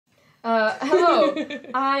Hello.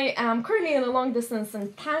 I am currently in a long-distance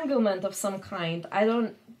entanglement of some kind. I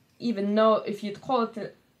don't even know if you'd call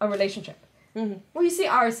it a relationship. Mm-hmm. Well, you see,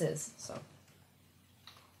 ours is, so.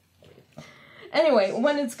 Anyway,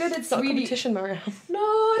 when it's good, it's not really... competition, Mariam. No,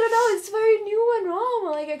 I don't know. It's very new and raw.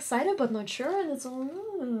 I'm like excited but not sure, and it's all...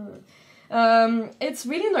 it's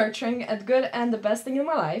really nurturing and good and the best thing in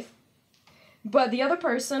my life. But the other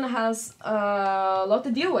person has a lot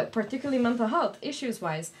to deal with, particularly mental health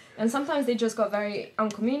issues-wise. And sometimes they just got very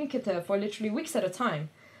uncommunicative for literally weeks at a time.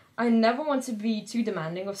 I never want to be too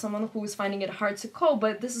demanding of someone who's finding it hard to cope,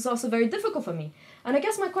 but this is also very difficult for me. And I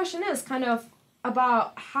guess my question is kind of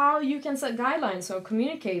about how you can set guidelines or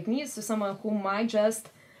communicate needs to someone who might just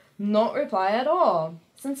not reply at all.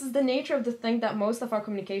 Since it's the nature of the thing that most of our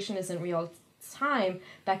communication is in real time,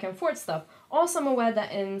 back and forth stuff. Also, I'm aware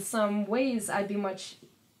that in some ways it'd be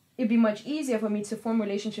much easier for me to form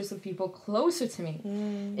relationships with people closer to me.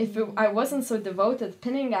 If I wasn't so devoted,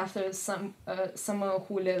 pining after someone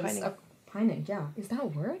who lives... Pining, yeah. Is that a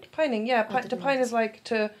word? Pining, yeah. To pine is like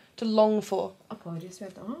to long for. Apologies, we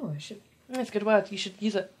have to... Oh, I should... That's a good word. You should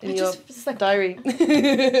use it in your it's like, diary.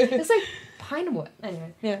 It's like pine wood.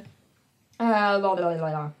 Anyway. Yeah.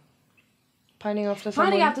 Pining after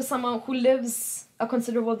someone. Pining after someone who lives a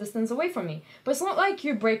considerable distance away from me. But it's not like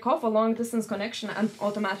you break off a long distance connection and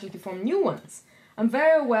automatically form new ones. I'm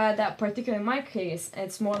very aware that, particularly in my case,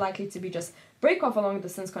 it's more likely to be just break off a long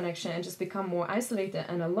distance connection and just become more isolated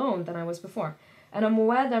and alone than I was before. And I'm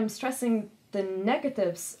aware that I'm stressing the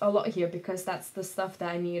negatives a lot here because that's the stuff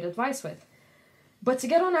that I need advice with. But to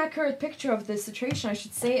get an accurate picture of this situation, I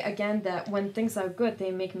should say again that when things are good,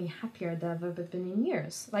 they make me happier than I've ever been in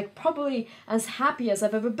years. Like, probably as happy as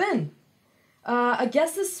I've ever been. I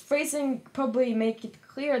guess this phrasing probably make it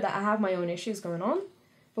clear that I have my own issues going on.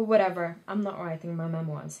 But whatever, I'm not writing my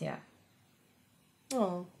memoirs yet.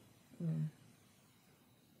 Oh.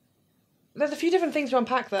 There's a few different things to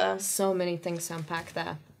unpack there. So many things to unpack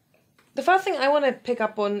there. The first thing I want to pick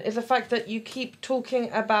up on is the fact that you keep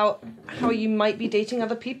talking about how you might be dating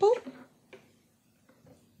other people.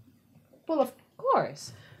 Well, of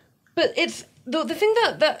course. But it's... The thing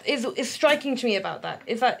that is striking to me about that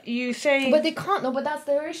is that you say... But they can't, no, but that's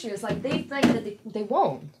their issue. It's like, they think that they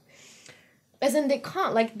won't. As in, they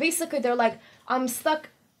can't. Like, basically, they're like, I'm stuck...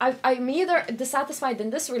 I'm either dissatisfied in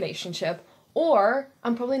this relationship, or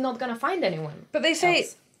I'm probably not going to find anyone. But they say...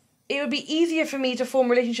 else. It would be easier for me to form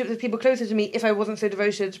relationships with people closer to me if I wasn't so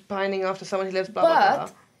devoted, pining after someone who lives blah, blah, blah.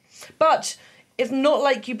 But it's not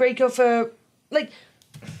like you break off a... Like,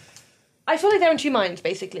 I feel like they're in two minds,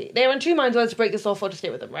 basically. They're in two minds whether to break this off or to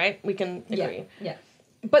stay with them, right? We can agree. Yeah.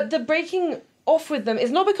 But the breaking off with them is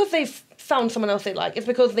not because they've found someone else they like. It's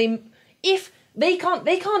because they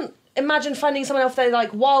can't imagine finding someone else they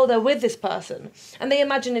like while they're with this person. And they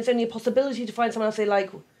imagine it's only a possibility to find someone else they like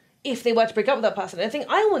if they were to break up with that person. And the thing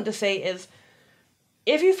I want to say is,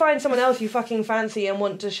 if you find someone else you fucking fancy and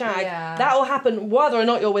want to shag, that will happen whether or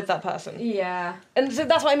not you're with that person. Yeah. And so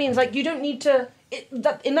that's what I mean. It's like, you don't need to... in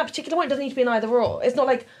that particular point, it doesn't need to be an either or. It's not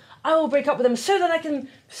like, I will break up with them so that I can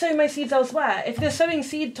sow my seeds elsewhere. If the sowing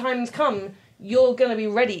seed times come, you're going to be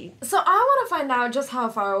ready. So I want to find out just how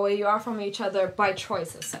far away you are from each other by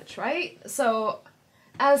choice as such, right? So,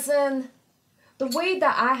 as in... The way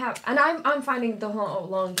that I have, and I'm finding the whole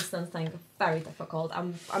long distance thing very difficult.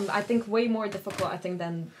 I think way more difficult, I think,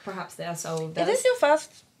 than perhaps the SO does. Is this your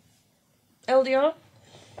first LDR?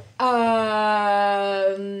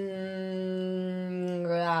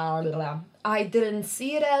 I didn't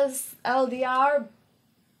see it as LDR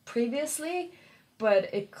previously,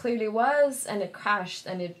 but it clearly was, and it crashed,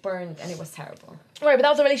 and it burned, and it was terrible. Right, but that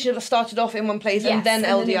was a relationship that started off in one place and then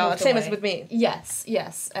LDR, same as with me. Yes,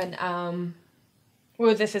 and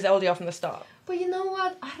Well, this is LDR from the start. But you know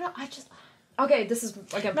what? Okay, this is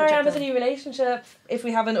again. Mariam is a new relationship. If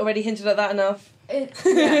we haven't already hinted at that enough.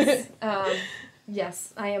 Yes,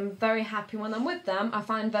 yes. I am very happy when I'm with them. I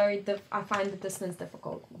find the distance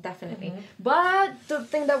difficult, definitely. Mm-hmm. But the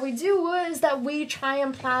thing that we do is that we try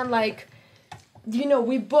and plan, like,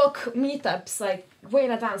 we book meetups like way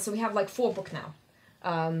in advance. So we have like 4 booked now.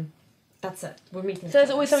 That's it. We're meeting. So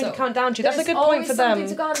there's always something to count down to. That's a good point for them.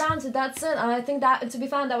 There's something to count down to. That's it. And I think that, to be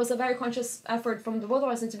fair, that was a very conscious effort from the both of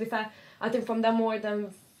us. And to be fair, I think from them more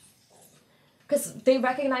than... Because they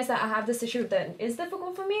recognize that I have this issue that is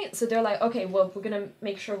difficult for me. So they're like, okay, well, we're going to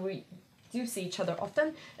make sure we do see each other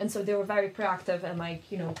often. And so they were very proactive and, like,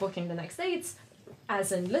 booking the next dates.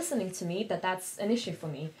 As in listening to me, that's an issue for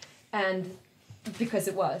me. And because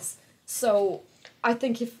it was. So I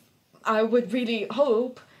think if I would really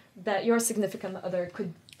hope that your significant other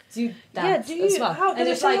could do that as well. How, and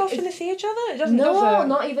does it say how often they see each other? It doesn't, no, does it?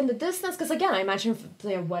 not even the distance. Because again, I imagine,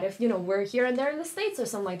 what if, we're here and there in the States or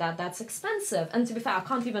something like that? That's expensive. And to be fair, I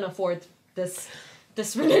can't even afford this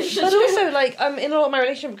relationship. But also, like, in a lot of my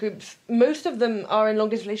relationship groups, most of them are in long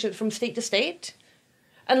distance relationships from state to state.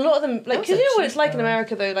 And a lot of them, like, because you know what it's like in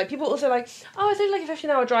America, though? Like, people also like, oh, it's only like a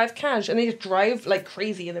 15-hour drive cash. And they just drive like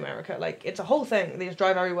crazy in America. Like, it's a whole thing. They just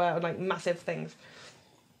drive everywhere on, like, massive things.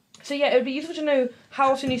 So, yeah, it would be useful to know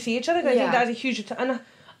how often you see each other. I think that is a huge... And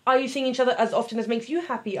are you seeing each other as often as makes you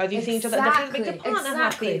happy? Are you seeing each other as often as makes your partner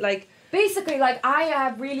happy? Like... Basically, like, I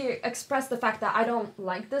have really expressed the fact that I don't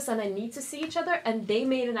like this and I need to see each other, and they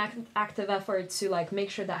made an active effort to, like, make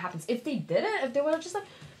sure that happens. If they didn't, if they were just like,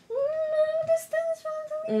 this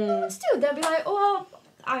is too, they'll be like, oh,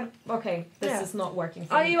 this is not working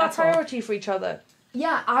for me. Are you a priority for each other?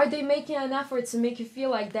 Yeah, are they making an effort to make you feel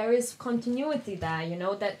like there is continuity there,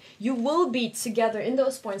 that you will be together in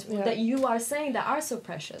those points that you are saying that are so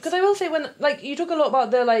precious? Because I will say, when, like, you talk a lot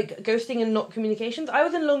about the, like, ghosting and not communications. I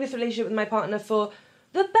was in a long-distance relationship with my partner for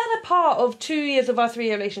the better part of 2 years of our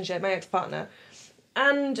 3-year relationship, my ex-partner.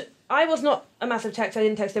 And I was not a massive texter. I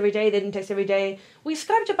didn't text every day, they didn't text every day. We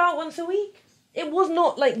Skyped about once a week. It was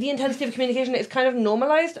not, like, the intensity of communication. It's kind of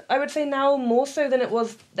normalised, I would say, now more so than it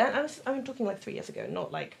was then. I'm talking, like, 3 years ago, not,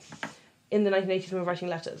 like, in the 1980s when we were writing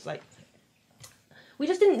letters. Like, we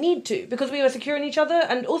just didn't need to, because we were secure in each other,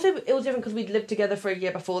 and also it was different because we'd lived together for a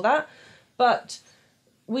year before that. But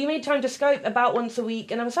we made time to Skype about once a week,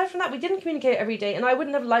 and aside from that, we didn't communicate every day, and I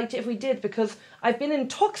wouldn't have liked it if we did, because I've been in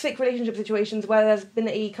toxic relationship situations where there's been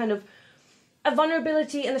a kind of a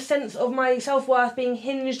vulnerability and a sense of my self-worth being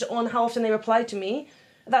hinged on how often they reply to me.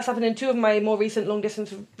 That's happened in 2 of my more recent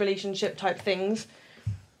long-distance relationship type things.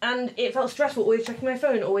 And it felt stressful, always checking my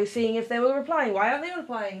phone, always seeing if they were replying. Why aren't they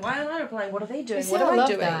replying? Why aren't I replying? What are they doing? What am I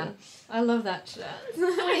doing? That. I love that shit.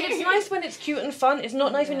 It's nice when it's cute and fun. It's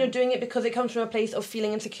not nice when you're doing it because it comes from a place of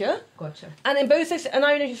feeling insecure. Gotcha. And in both this, and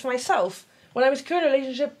I noticed for myself, when I was secure in a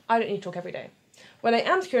relationship, I don't need to talk every day. When I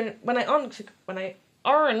am secure, when I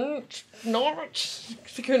aren't not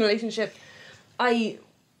secure in a relationship, I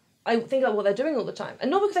think about what they're doing all the time. And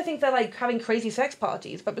not because I think they're, like, having crazy sex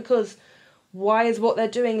parties, but because why is what they're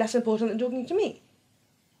doing less important than talking to me?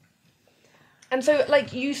 And so,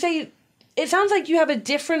 like, you say, it sounds like you have a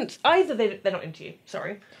difference, either they're not into you,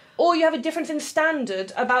 sorry, or you have a difference in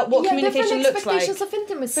standard about what communication looks like. Expectations of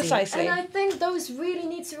intimacy. Precisely. And I think those really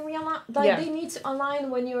need to realign, they need to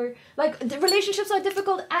align when you're, like, the relationships are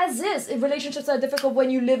difficult as is. Relationships are difficult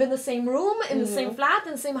when you live in the same room, in the same flat,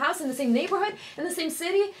 in the same house, in the same neighborhood, in the same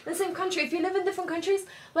city, in the same country. If you live in different countries,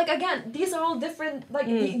 like, again, these are all different, like,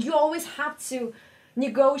 you always have to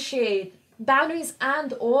negotiate boundaries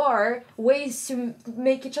and or ways to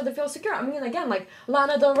make each other feel secure. I mean, again, like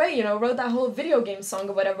Lana Del Rey, wrote that whole video game song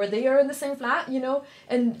or whatever. They are in the same flat,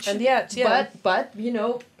 and yet, but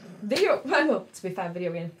video. Well, to be fair,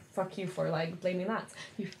 video game. Fuck you for, like, blaming that.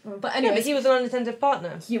 But anyway, but he was an unattentive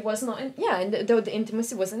partner. He was not. And the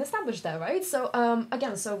intimacy wasn't established there, right? So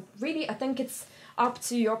again, so really, I think it's up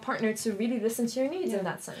to your partner to really listen to your needs in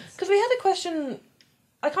that sense. Because we had a question,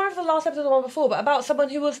 I can't remember the last episode or the one before, but about someone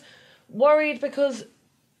who was worried because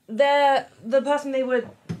the person they were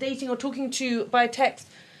dating or talking to by text,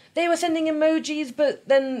 they were sending emojis, but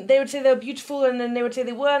then they would say they were beautiful and then they would say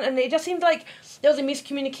they weren't, and it just seemed like there was a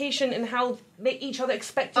miscommunication in how each other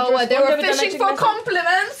expected to respond. They were fishing for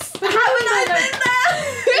compliments. How would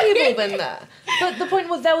I been there? But the point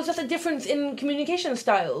was there was just a difference in communication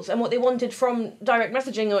styles and what they wanted from direct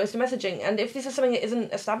messaging or instant messaging, and if this is something that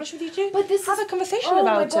isn't established with you two, have a conversation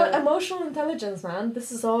about it. Oh my god, emotional intelligence, man.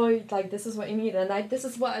 This is all, like, this is what you need, and this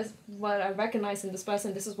is what I recognize in this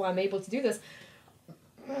person. This is why I'm able to do this.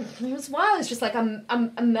 It's wild. It's just like I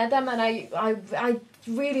met them and I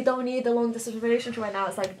really don't need a long distance relationship right now.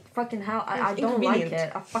 It's like, fucking hell, I don't like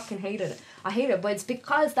it. I fucking hate it. I hate it. But it's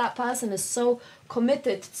because that person is so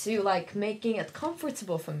committed to, like, making it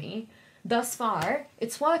comfortable for me. Thus far,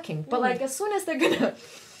 it's working. But like, as soon as they're gonna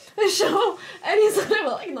show any sort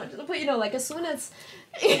of, like, not just, but like, as soon as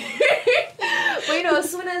but as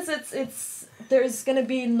soon as it's there's gonna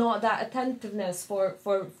be not that attentiveness for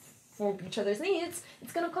each other's needs,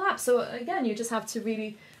 it's gonna collapse. So again, you just have to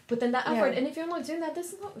really put in that effort. And if you're not doing that,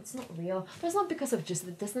 it's not real. But it's not because of just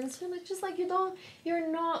the distance. It's just like you're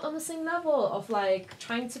not on the same level of, like,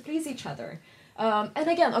 trying to please each other. And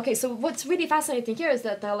again, okay, so what's really fascinating here is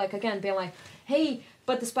that they're, like, again, being like, hey,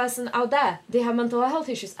 but this person out there, they have mental health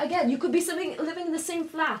issues. Again, you could be living in the same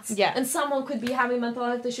flat, and someone could be having mental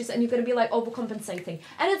health issues, and you're gonna be, like, overcompensating,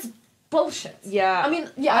 and it's bullshit. Yeah. I mean,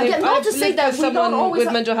 yeah, again, not to say that we don't always with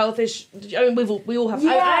have, mental health issues. I mean, we all have.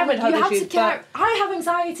 yeah, I have mental you health have issues, to care. I have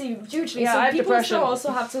anxiety hugely, Yeah, so I have people depression. still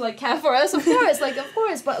also have to like care for us, of course, of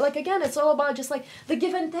course. But like again, it's all about just like the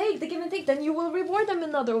give and take. Then you will reward them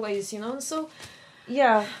in other ways, you know. So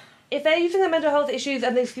yeah, if they're using their mental health issues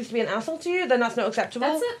as an excuse to be an asshole to you, then that's not acceptable.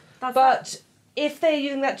 that's it. But if they're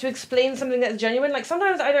using that to explain something that's genuine, like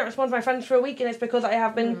sometimes I don't respond to my friends for a week, and it's because I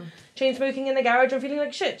have been chain smoking in the garage and feeling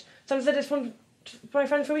like shit. Sometimes I respond to my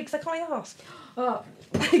friends for weeks. I can't be asked.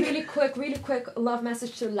 Really quick love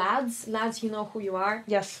message to lads. Lads, you know who you are.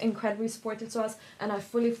 Yes. Incredibly supportive to us, and I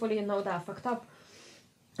fully know that I fucked up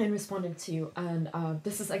in responding to you. And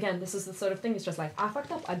this is the sort of thing. It's just like, I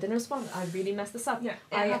fucked up. I didn't respond. I really messed this up. Yeah.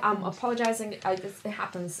 I am apologizing. It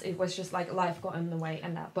happens. It was just like life got in the way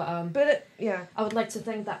and that. But I would like to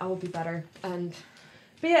think that I will be better.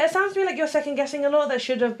 But yeah, it sounds to me like you're second guessing a lot that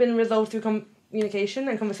should have been resolved through communication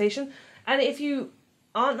and conversation. And if you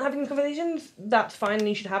aren't having conversations, that's fine and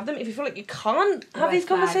you should have them. If you feel like you can't have these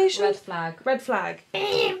conversations... Red flag.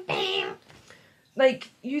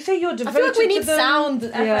 Like, you say you're devoted to them... I feel like we need sound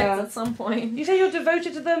effects at some point. You say you're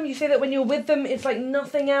devoted to them, you say that when you're with them, it's like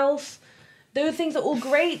nothing else. Those things are all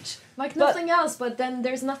great. Like nothing else, but then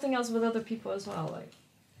there's nothing else with other people as well. Like,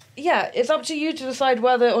 yeah, it's up to you to decide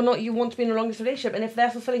whether or not you want to be in a long-distance relationship, and if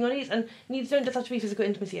they're fulfilling your needs, and needs don't just have to be physical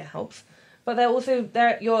intimacy, it helps. But they're also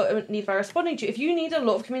your needs by responding to you. If you need a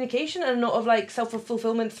lot of communication and a lot of like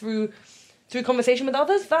self-fulfillment through conversation with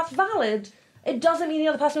others, that's valid. It doesn't mean the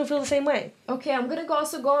other person will feel the same way. Okay, I'm gonna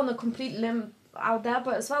also go on a complete limb out there,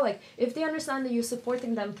 but as well, like, if they understand that you're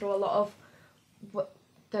supporting them through a lot of what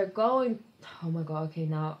they're going... Oh my god, okay,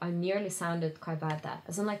 now I nearly sounded quite bad there.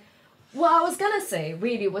 As in like, what I was gonna say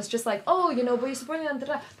really was just like, oh, you know, but you're supporting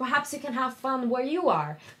them, perhaps you can have fun where you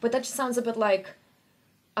are. But that just sounds a bit like,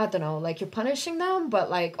 I don't know, like you're punishing them, but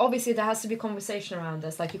like obviously there has to be conversation around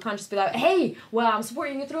this. Like you can't just be like, hey, well, I'm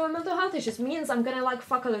supporting you through a mental health issue. It means I'm gonna like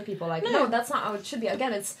fuck other people. Like no, that's not how it should be.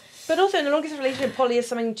 Again, it's... But also in the longest relationship, poly is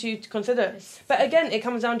something to consider. Yes. But again, it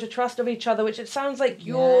comes down to trust of each other, which it sounds like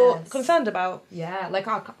you're concerned about. Yeah, like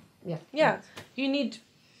Yeah, you need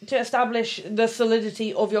to establish the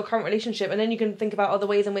solidity of your current relationship, and then you can think about other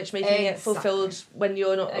ways in which making it fulfilled when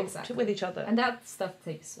you're not with each other. And that stuff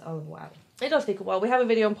takes a while. It does take a while. We have a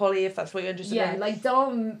video on poly if that's what you're interested in. Yeah, like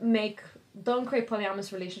don't create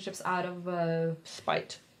polyamorous relationships out of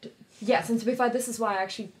spite. Yes, and to be fair, this is why I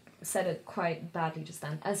actually said it quite badly just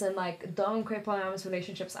then. As in, like, don't create polyamorous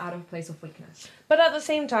relationships out of a place of weakness. But at the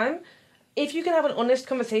same time, if you can have an honest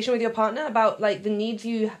conversation with your partner about like the needs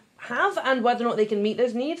you have and whether or not they can meet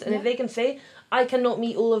those needs, and if they can say, I cannot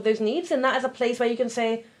meet all of those needs, then that is a place where you can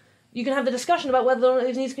say, you can have the discussion about whether or not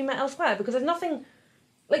those needs can be met elsewhere, because there's nothing...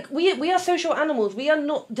 Like, we are social animals. We are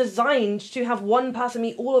not designed to have one person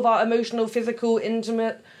meet all of our emotional, physical,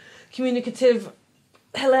 intimate, communicative,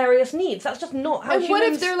 hilarious needs. That's just not how humans... And what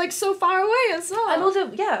if they're, like, so far away as well? And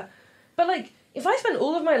also, yeah. But, like, if I spent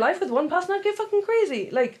all of my life with one person, I'd go fucking crazy.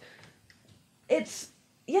 Like, it's...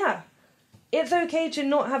 Yeah. It's okay to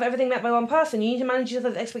not have everything met by one person. You need to manage each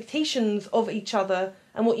other's expectations of each other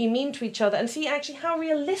and what you mean to each other and see actually how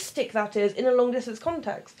realistic that is in a long-distance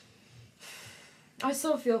context. I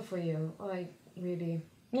still feel for you, like, really.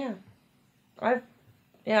 Yeah. I've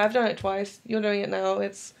done it twice. You're doing it now.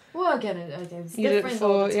 It's... Well, again, it's different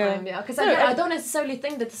all the time, yeah. Because I don't necessarily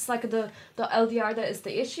think that it's like the LDR that is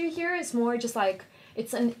the issue here. It's more just like,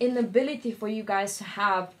 it's an inability for you guys to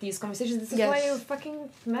have these conversations. This is why you're fucking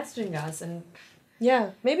messaging us and...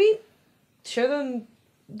 Yeah, maybe show them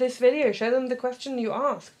this video. Show them the question you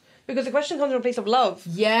asked. Because the question comes from a place of love.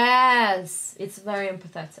 Yes! It's very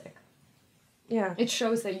empathetic. Yeah. It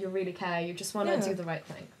shows that you really care. You just want to do the right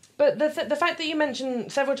thing. But the fact that you mentioned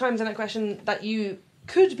several times in that question that you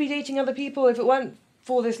could be dating other people if it weren't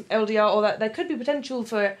for this LDR, or that there could be potential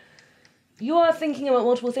for... You are thinking about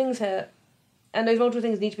multiple things here, and those multiple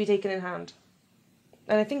things need to be taken in hand.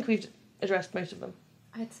 And I think we've addressed most of them.